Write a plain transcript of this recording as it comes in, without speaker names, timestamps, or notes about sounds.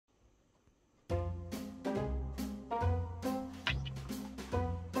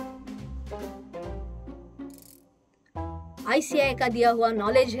ICI का दिया हुआ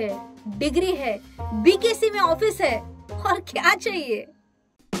नॉलेज है, डिग्री है, BKC में ऑफिस है, और क्या चाहिए?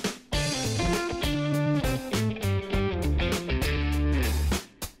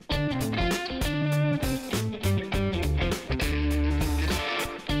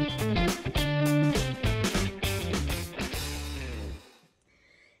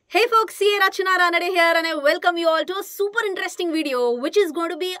 Hey folks, see Rachana Ranade here and I welcome you all to a super interesting video which is going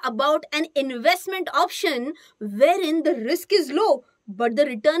to be about an investment option wherein the risk is low but the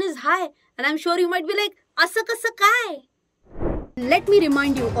return is high, and I'm sure you might be like, asa kasa kai? Let me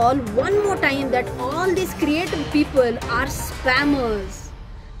remind you all one more time that all these creative people are spammers.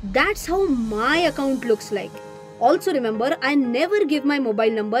 That's how my account looks like. Also remember, I never give my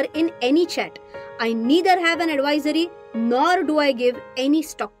mobile number in any chat. I neither have an advisory nor do I give any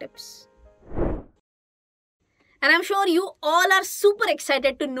stock tips. And I'm sure you all are super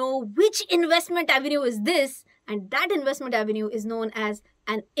excited to know which investment avenue is this, and that investment avenue is known as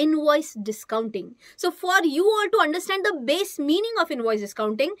an invoice discounting. So for you all to understand the base meaning of invoice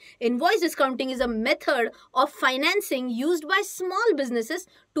discounting is a method of financing used by small businesses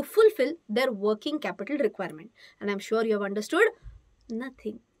to fulfill their working capital requirement. And I'm sure you have understood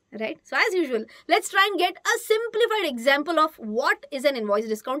nothing. Right? So as usual, let's try and get a simplified example of what is an invoice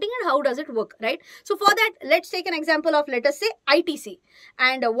discounting and how does it work, right? So for that, let's take an example of, let us say, ITC.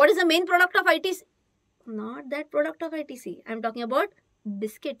 And what is the main product of ITC? Not that product of ITC. I'm talking about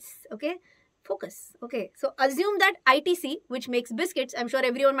biscuits, okay? Focus, okay? So assume that ITC, which makes biscuits, I'm sure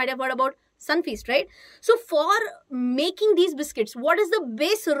everyone might have heard about Sunfeast, right? So for making these biscuits, what is the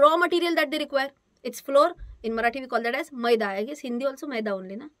base raw material that they require? It's flour. In Marathi, we call that as maida. I guess Hindi also maida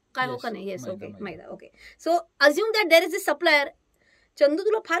only, na? Yes, okay, maida, okay. So, assume that there is a supplier. Chandu,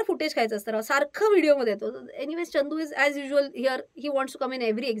 तुला फार footage खायचं असतं राव, सारखं video मध्ये येतो. Anyways, Chandu is as usual here. He wants to come in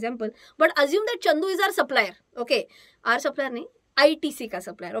every example. But assume that Chandu is our supplier. Okay, our supplier nahi, ITC ka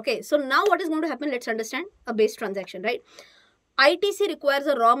supplier. Okay, so now what is going to happen? Let's understand a base transaction, right? ITC requires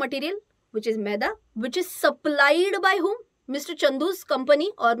a raw material, which is maida, which is supplied by whom? Mr. Chandu's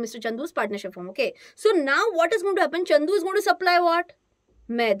company or Mr. Chandu's partnership firm. Okay. So now what is going to happen? Chandu is going to supply what?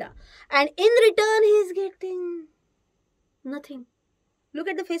 Maida. And in return, he is getting nothing. Look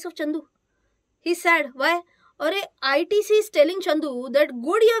at the face of Chandu. He's sad. Why? Arey, ITC is telling Chandu that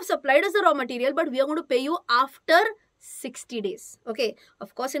good, you have supplied us the raw material, but we are going to pay you after 60 days. Okay.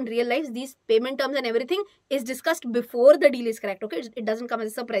 Of course, in real life, these payment terms and everything is discussed before the deal is correct. Okay. It doesn't come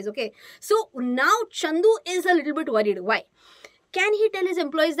as a surprise. Okay. So now Chandu is a little bit worried. Why? Can he tell his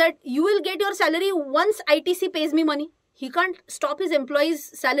employees that you will get your salary once ITC pays me money? He can't stop his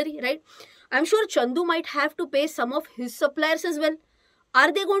employees' salary, right? I'm sure Chandu might have to pay some of his suppliers as well.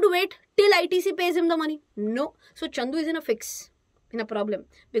 Are they going to wait till ITC pays him the money? No. So Chandu is in a fix, in a problem.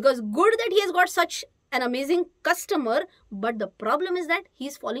 Because good that he has got such an amazing customer, but the problem is that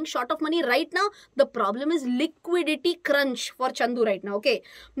he's falling short of money right now. The problem is liquidity crunch for Chandu right now. Okay.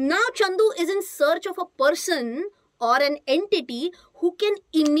 Now Chandu is in search of a person or an entity who can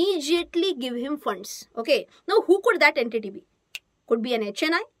immediately give him funds. Okay. Now who could that entity be? Could be an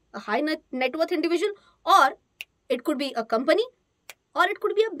HNI, a high net worth individual, or it could be a company, or it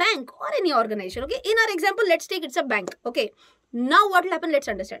could be a bank or any organization. Okay. In our example, let's take it's a bank. Okay. Now what will happen? Let's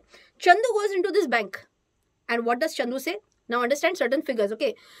understand. Chandu goes into this bank. And what does Chandu say? Now understand certain figures.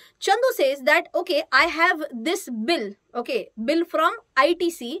 Okay. Chandu says that, okay, I have this bill. Okay. Bill from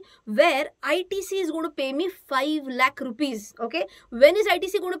ITC where ITC is going to pay me 5 lakh rupees. Okay. When is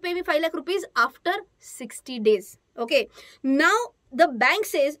ITC going to pay me 5 lakh rupees? After 60 days. Okay. Now the bank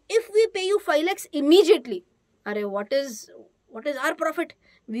says, if we pay you 5 lakhs immediately, what is our profit?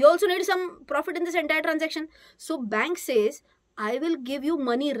 We also need some profit in this entire transaction. So bank says, I will give you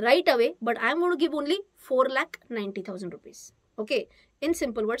money right away, but I am going to give only 4,90,000 rupees. Okay. In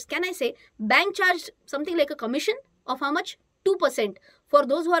simple words, can I say bank charged something like a commission of how much? 2%. For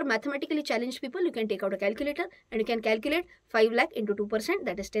those who are mathematically challenged people, you can take out a calculator and you can calculate 5 lakh into 2%,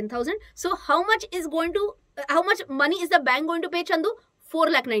 that is 10,000. So how much money is the bank going to pay Chandu?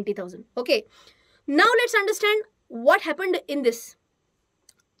 4,90,000. Okay. Now let's understand what happened in this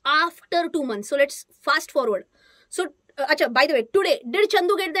after 2 months. So let's fast forward. So by the way, today, did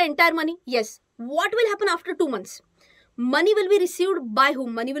Chandu get the entire money? Yes. What will happen after 2 months? Money will be received by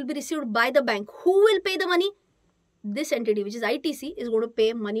whom? Money will be received by the bank. Who will pay the money? This entity, which is ITC, is going to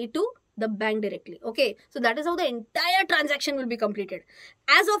pay money to the bank directly. Okay. So that is how the entire transaction will be completed.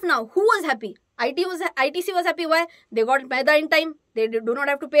 As of now, who was happy? ITC was happy. Why? They got Maida in time. They do not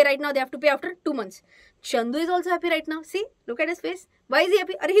have to pay right now. They have to pay after 2 months. Chandu is also happy right now. See, look at his face. Why is he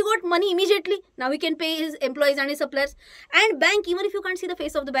happy? He got money immediately. Now he can pay his employees and his suppliers. And bank, even if you can't see the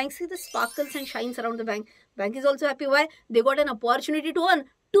face of the bank, see the sparkles and shines around the bank. Bank is also happy. Why? They got an opportunity to earn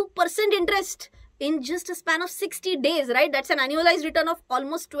 2% interest in just a span of 60 days, right? That's an annualized return of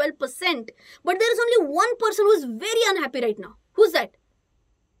almost 12%. But there is only one person who is very unhappy right now. Who's that?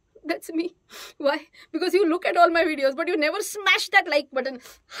 That's me. Why? Because you look at all my videos, but you never smash that like button.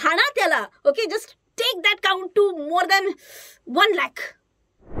 Hana tela. Okay, just take that count to more than 1 lakh.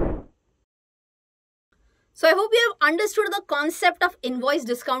 So I hope you have understood the concept of invoice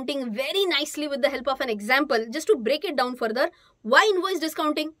discounting very nicely with the help of an example. Just to break it down further, why invoice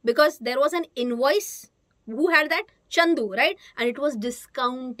discounting? Because there was an invoice. Who had that? Chandu, right? And it was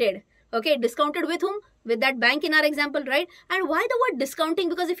discounted. Okay, discounted with whom? With that bank in our example, right? And why the word discounting?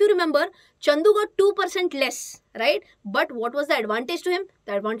 Because if you remember, Chandu got 2% less, right? But what was the advantage to him?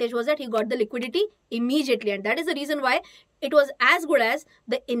 The advantage was that he got the liquidity immediately. And that is the reason why it was as good as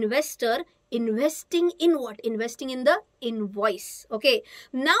the investor investing in what? Investing in the invoice. Okay.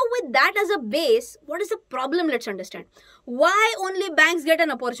 Now with that as a base, what is the problem? Let's understand. Why only banks get an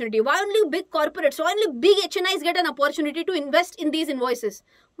opportunity? Why only big corporates? Why only big HNIs get an opportunity to invest in these invoices?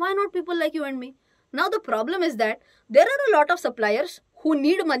 Why not people like you and me? Now the problem is that there are a lot of suppliers who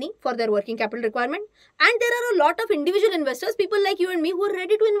need money for their working capital requirement, and there are a lot of individual investors, people like you and me, who are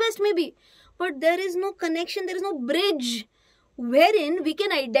ready to invest maybe. But there is no connection, there is no bridge wherein we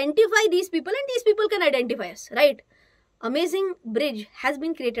can identify these people and these people can identify us, right? Amazing bridge has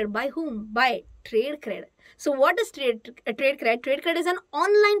been created by whom? By TradeCred. So what is TradeCred? TradeCred is an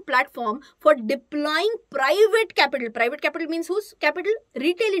online platform for deploying private capital. Private capital means whose capital?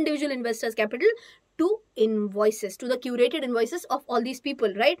 Retail individual investors' capital to invoices, to the curated invoices of all these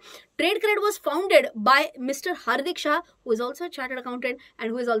people, right? TradeCred was founded by Mr. Hardik Shah, who is also a chartered accountant and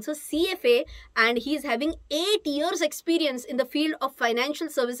who is also CFA, and he is having 8 years experience in the field of financial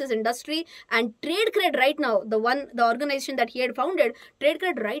services industry. And TradeCred right now, the organization that he had founded,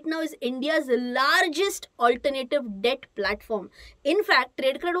 TradeCred right now is India's largest alternative debt platform. In fact,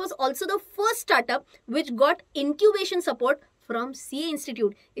 TradeCred was also the first startup which got incubation support from CA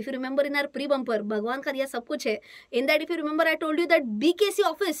Institute. If you remember in our pre-bumper, Bhagwan ka diya sab kuch hai. In that, if you remember, I told you that BKC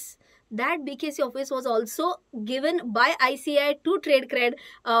office, that BKC office was also given by ICI to TradeCred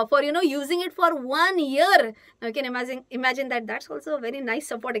for, using it for 1 year. Now you can imagine that that's also a very nice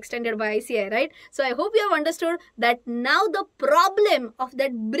support extended by ICI, right? So I hope you have understood that now the problem of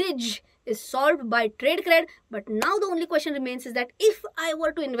that bridge is solved by TradeCred. But now the only question remains is that if I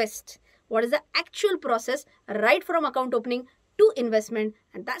were to invest, what is the actual process right from account opening to investment?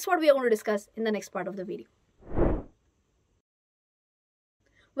 And that's what we are going to discuss in the next part of the video.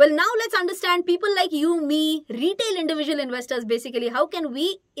 Well, now let's understand people like you, me, retail individual investors, basically, how can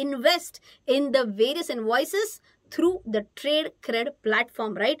we invest in the various invoices through the TradeCred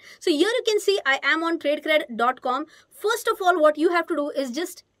platform, right? So here you can see I am on tradecred.com. First of all, what you have to do is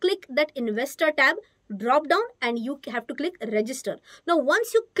just click that investor tab, drop down, and you have to click register. Now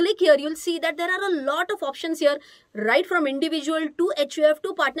once you click here, you'll see that there are a lot of options here, right from individual to HUF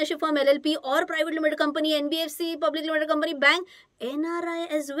to partnership firm, LLP or private limited company, NBFC, public limited company, bank, NRI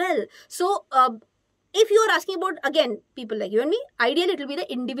as well. So if you are asking about, again, people like you and me, ideally it will be the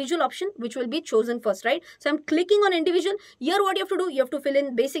individual option which will be chosen first, right? So I'm clicking on individual. Here what you have to do, you have to fill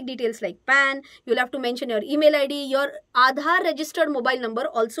in basic details like PAN, you'll have to mention your email ID, your Aadhaar registered mobile number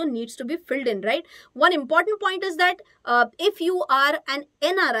also needs to be filled in, right? One important point is that if you are an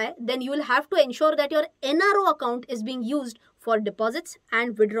NRI, then you will have to ensure that your NRO account is being used for deposits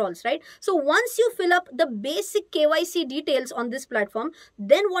and withdrawals, right? So once you fill up the basic KYC details on this platform,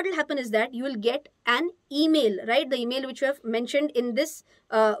 then what will happen is that you will get an email, right? The email which you have mentioned in this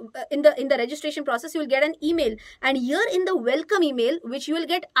in the registration process, you will get an email, and here in the welcome email, which you will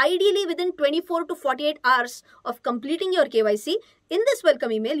get ideally within 24 to 48 hours of completing your KYC, in this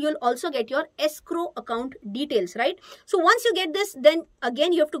welcome email, you'll also get your escrow account details, right? So once you get this, then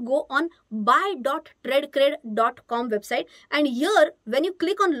again, you have to go on buy.tradecred.com website. And here, when you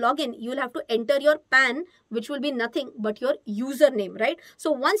click on login, you'll have to enter your PAN, which will be nothing but your username, right? So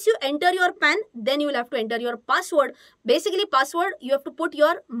once you enter your PAN, then you will have to enter your password. Basically, password, you have to put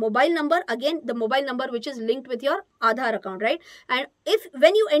your mobile number, again, the mobile number which is linked with your Aadhaar account, right? And if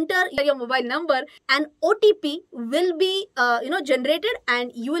when you enter your mobile number, an OTP will be, generated,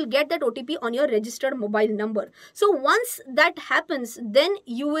 and you will get that OTP on your registered mobile number. So once that happens, then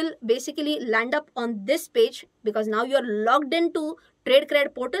you will basically land up on this page, because now you are logged into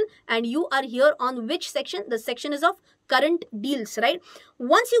TradeCred portal and you are here on which section? The section is of current deals, right?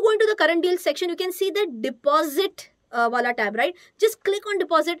 Once you go into the current deals section, you can see the deposit wala tab, right? Just click on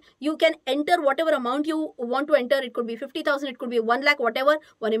deposit. You can enter whatever amount you want to enter. It could be 50,000, it could be 1 lakh, whatever.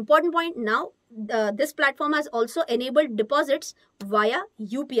 One important point, now this platform has also enabled deposits via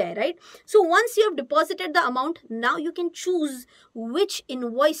UPI, right? So once you have deposited the amount, now you can choose which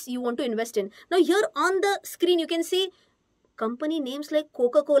invoice you want to invest in. Now here on the screen, you can see company names like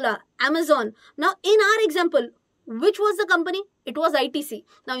Coca-Cola, Amazon. Now in our example, which was the company? It was ITC.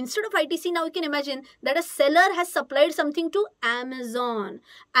 Now instead of ITC, now you can imagine that a seller has supplied something to Amazon.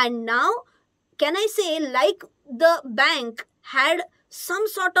 And now, can I say, like the bank had some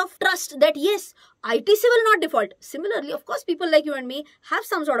sort of trust that yes, ITC will not default. Similarly, of course, people like you and me have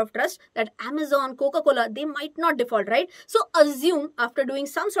some sort of trust that Amazon, Coca-Cola, they might not default, right? So assume after doing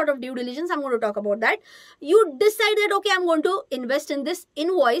some sort of due diligence, I'm going to talk about that, you decide that, okay, I'm going to invest in this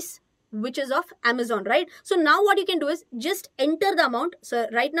invoice which is of Amazon, right? So now what you can do is just enter the amount. So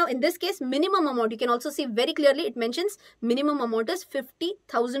right now in this case, minimum amount, you can also see very clearly it mentions minimum amount is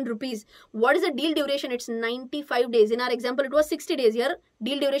 50,000 rupees. What is the deal duration? It's 95 days. In our example, it was 60 days. Here,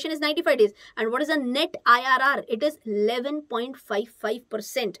 deal duration is 95 days. And what is the net IRR? It is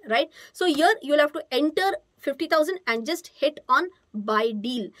 11.55%, right? So here you'll have to enter 50,000 and just hit on buy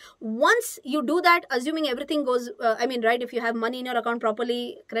deal. Once you do that, assuming everything goes, right, if you have money in your account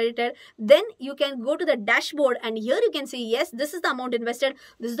properly credited, then you can go to the dashboard and here you can see, yes, this is the amount invested,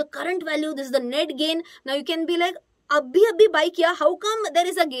 this is the current value, this is the net gain. Now you can be like, abhi buy kiya, how come there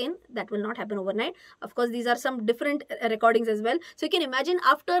is a gain? That will not happen overnight. Of course, these are some different recordings as well. So you can imagine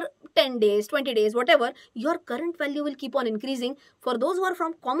after 10 days, 20 days, whatever, your current value will keep on increasing. For those who are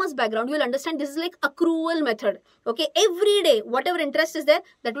from commerce background, you will understand this is like accrual method. Okay, every day, whatever interest is there,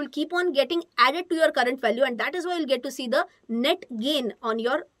 that will keep on getting added to your current value, and that is why you'll get to see the net gain on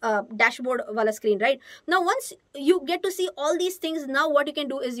your dashboard wala screen, right? Now, once you get to see all these things, now what you can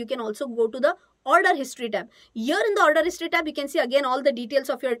do is you can also go to the order history tab. Here in the order history tab, you can see again all the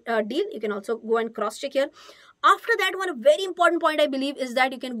details of your deal. You can also go and cross check here. After that, one very important point I believe is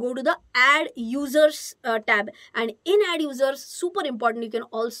that you can go to the add users tab, and in add users, super important, you can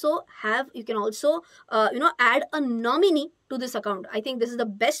also add a nominee to this account. I think this is the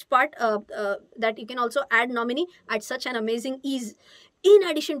best part, that you can also add nominee at such an amazing ease. In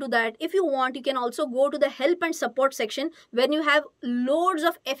addition to that, if you want, you can also go to the help and support section when you have loads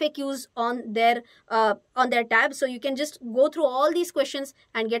of FAQs on their tab. So you can just go through all these questions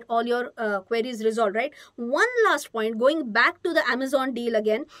and get all your queries resolved, right? One last point, going back to the Amazon deal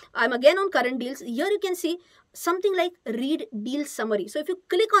again, I'm again on current deals. Here you can see something like read deal summary. So if you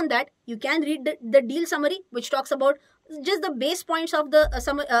click on that, you can read the deal summary, which talks about just the base points of the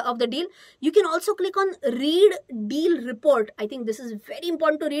deal. You can also click on read deal report. I think this is very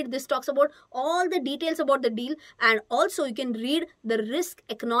important to read. This talks about all the details about the deal, and also you can read the risk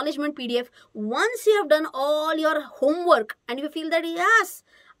acknowledgement PDF. Once you have done all your homework and you feel that yes,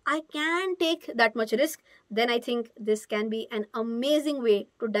 I can take that much risk, then I think this can be an amazing way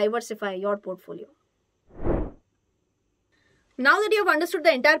to diversify your portfolio. Now that you have understood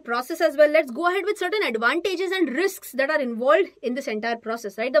the entire process as well, let's go ahead with certain advantages and risks that are involved in this entire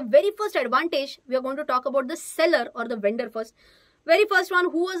process, right? The very first advantage, we are going to talk about the seller or the vendor first. Very first one,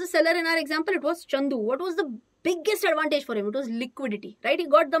 who was the seller in our example? It was Chandu. What was the biggest advantage for him? It was liquidity, right? He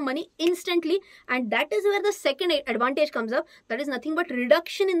got the money instantly, and that is where the second advantage comes up. That is nothing but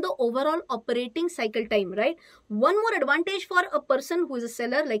reduction in the overall operating cycle time, right? One more advantage for a person who is a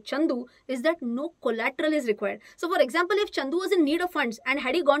seller like Chandu is that no collateral is required. So for example, if Chandu was in need of funds and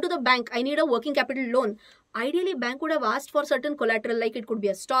had he gone to the bank, I need a working capital loan, ideally bank would have asked for certain collateral, like it could be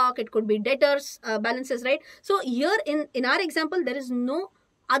a stock, it could be debtors balances, right? So here in our example, there is no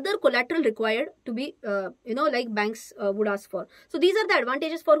other collateral required to be, like banks would ask for. So these are the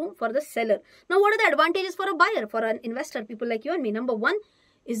advantages for whom? For the seller. Now, what are the advantages for a buyer, for an investor, people like you and me? Number one,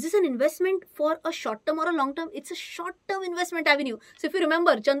 is this an investment for a short term or a long term? It's a short term investment avenue. So if you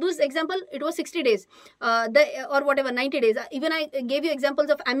remember Chandu's example, it was 60 days or whatever, 90 days. Even I gave you examples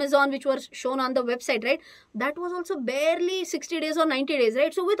of Amazon, which were shown on the website, right? That was also barely 60 days or 90 days,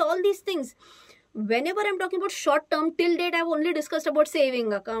 right? So with all these things, whenever I'm talking about short term, till date I've only discussed about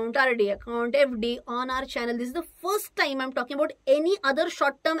saving account, RD account, FD on our channel. This is the first time I'm talking about any other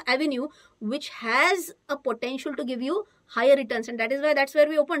short term avenue which has a potential to give you higher returns, and that's where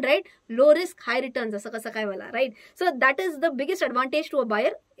we opened, right? Low risk, high returns, right? So that is the biggest advantage to a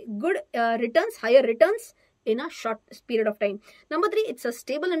buyer. Good returns, higher returns in a short period of time. Number three, it's a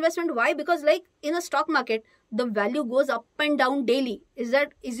stable investment. Why? Because like in a stock market, the value goes up and down daily.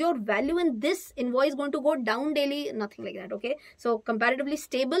 Is your value in this invoice going to go down daily? Nothing like that, okay? So comparatively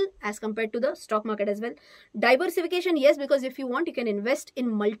stable as compared to the stock market as well. Diversification, yes, because if you want, you can invest in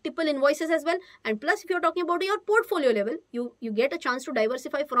multiple invoices as well. And plus, if you're talking about your portfolio level, you get a chance to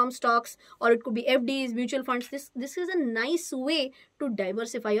diversify from stocks, or it could be FDs, mutual funds. This is a nice way to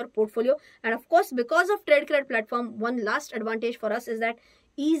diversify your portfolio. And of course, because of TradeCred platform, one last advantage for us is that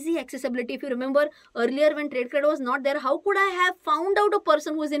easy accessibility. If you remember earlier when TradeCred was not there, how could I have found out a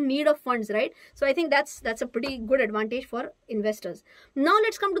person who is in need of funds, right? So I think that's a pretty good advantage for investors. Now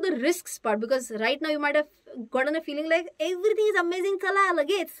let's come to the risks part, because right now you might have gotten a feeling like everything is amazing,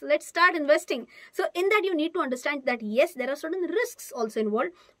 let's start investing. So in that, you need to understand that yes, there are certain risks also involved.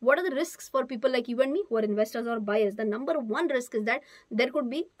 What are the risks for people like you and me who are investors or buyers? The number one risk is that there could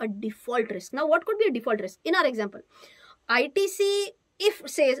be a default risk. Now what could be a default risk? In our example, ITC if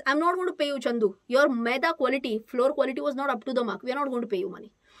says, I'm not going to pay you, Chandu, your meda quality, floor quality was not up to the mark, we are not going to pay you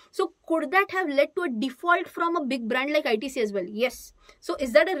money. So could that have led to a default from a big brand like ITC as well? Yes. So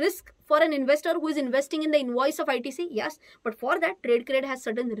is that a risk for an investor who is investing in the invoice of ITC? Yes. But for that, TradeCred has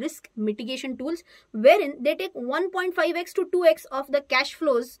certain risk mitigation tools wherein they take 1.5x to 2x of the cash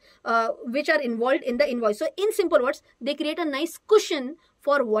flows which are involved in the invoice. So in simple words, they create a nice cushion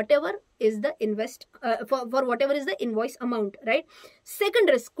for whatever is the for whatever is the invoice amount, right? Second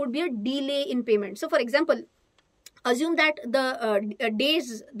risk could be a delay in payment. So for example, assume that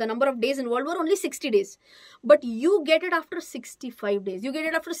the number of days involved were only 60 days, but you get it after 65 days, you get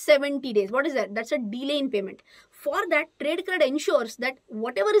it after 70 days. What is that? That's a delay in payment. For that, TradeCred ensures that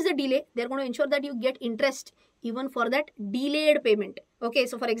whatever is the delay, they're going to ensure that you get interest even for that delayed payment. Okay,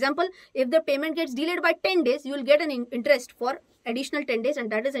 so for example, if the payment gets delayed by 10 days, you will get an interest for additional 10 days,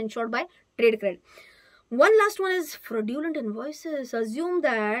 and that is ensured by TradeCred. One last one is fraudulent invoices. Assume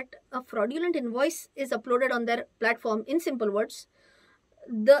that a fraudulent invoice is uploaded on their platform. In simple words,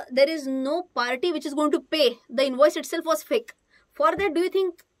 there is no party which is going to pay. The invoice itself was fake. For that, do you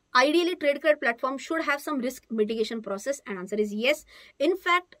think ideally TradeCred platform should have some risk mitigation process? And answer is yes. In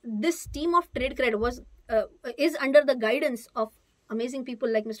fact, this team of TradeCred is under the guidance of amazing people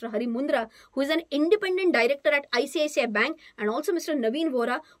like Mr. Hari Mundra, who is an independent director at ICICI Bank, and also Mr. Naveen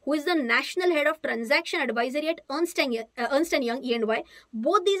Vora, who is the national head of transaction advisory at Ernst & Young E&Y.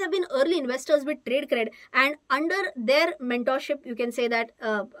 Both these have been early investors with TradeCred, and under their mentorship, you can say that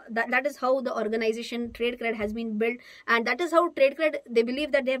that is how the organization TradeCred has been built, and that is how TradeCred, they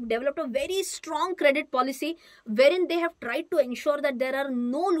believe that they have developed a very strong credit policy wherein they have tried to ensure that there are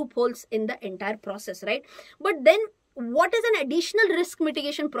no loopholes in the entire process, right? But then what is an additional risk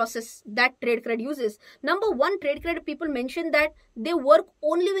mitigation process that TradeCred uses? Number one, TradeCred people mention that they work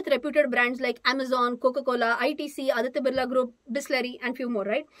only with reputed brands like Amazon, Coca-Cola, ITC, Aditya Birla Group, Bisleri, and few more,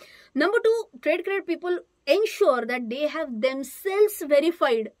 right? Number two, TradeCred people ensure that they have themselves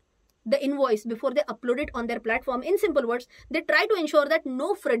verified the invoice before they upload it on their platform. In simple words, they try to ensure that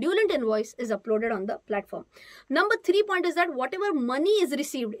no fraudulent invoice is uploaded on the platform. Number 3 point is that whatever money is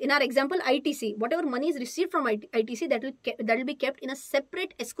received, in our example ITC, whatever money is received from ITC, that will be kept in a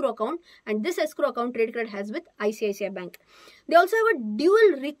separate escrow account, and this escrow account TradeCred has with ICICI Bank. They also have a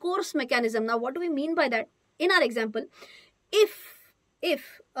dual recourse mechanism. Now what do we mean by that? In our example,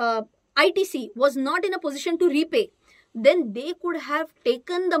 if ITC was not in a position to repay, then they could have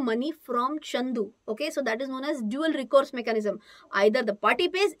taken the money from Chandu. Okay, so that is known as dual recourse mechanism. Either the party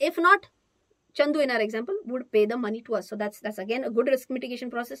pays, if not, Chandu in our example would pay the money to us. So that's again a good risk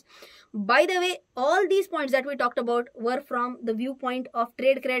mitigation process. By the way, all these points that we talked about were from the viewpoint of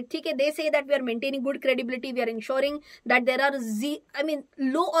TradeCred. Okay, they say that we are maintaining good credibility, we are ensuring that there are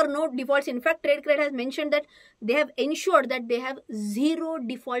low or no defaults. In fact, TradeCred has mentioned that they have ensured that they have 0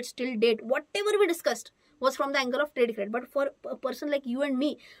 defaults till date. Whatever we discussed was from the angle of TradeCred. But for a person like you and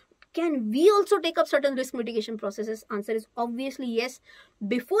me, can we also take up certain risk mitigation processes? Answer is obviously yes.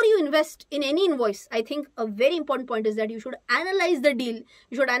 Before you invest in any invoice, I think a very important point is that you should analyze the deal.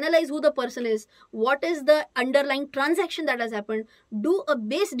 You should analyze who the person is, what is the underlying transaction that has happened, do a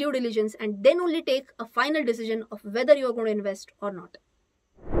base due diligence, and then only take a final decision of whether you are going to invest or not.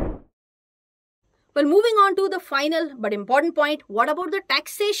 Well, moving on to the final but important point, what about the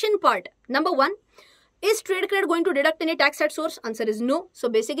taxation part? Number 1, is TradeCred going to deduct any tax at source? Answer is no. So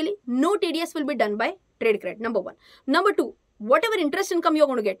basically, no TDS will be done by TradeCred. Number 1. Number 2, whatever interest income you're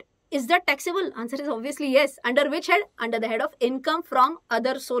going to get, is that taxable? Answer is obviously yes. Under which head? Under the head of income from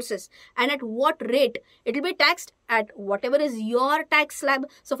other sources. And at what rate? It will be taxed at whatever is your tax slab.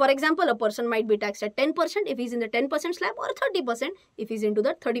 So for example, a person might be taxed at 10% if he's in the 10% slab, or 30% if he's into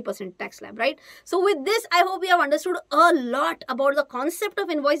the 30% tax slab, right? So with this, I hope you have understood a lot about the concept of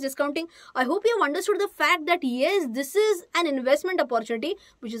invoice discounting. I hope you have understood the fact that yes, this is an investment opportunity,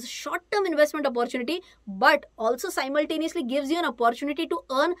 which is a short-term investment opportunity, but also simultaneously gives you an opportunity to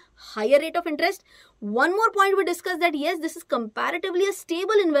earn higher rate of interest. One more point we discussed, that yes, this is comparatively a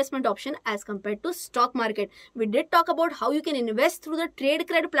stable investment option as compared to stock market. We did talk about how you can invest through the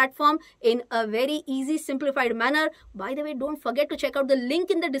TradeCred platform in a very easy, simplified manner. By the way, don't forget to check out the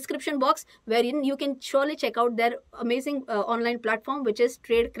link in the description box, wherein you can surely check out their amazing online platform, which is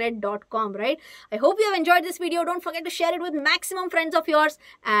TradeCred.com, right? I hope you have enjoyed this video. Don't forget to share it with maximum friends of yours.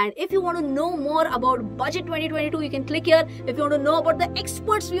 And if you want to know more about Budget 2022, you can click here. If you want to know about the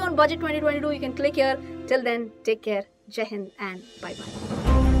experts view on Budget 2022, you can click here. Till then, take care. Jai Hind and bye-bye.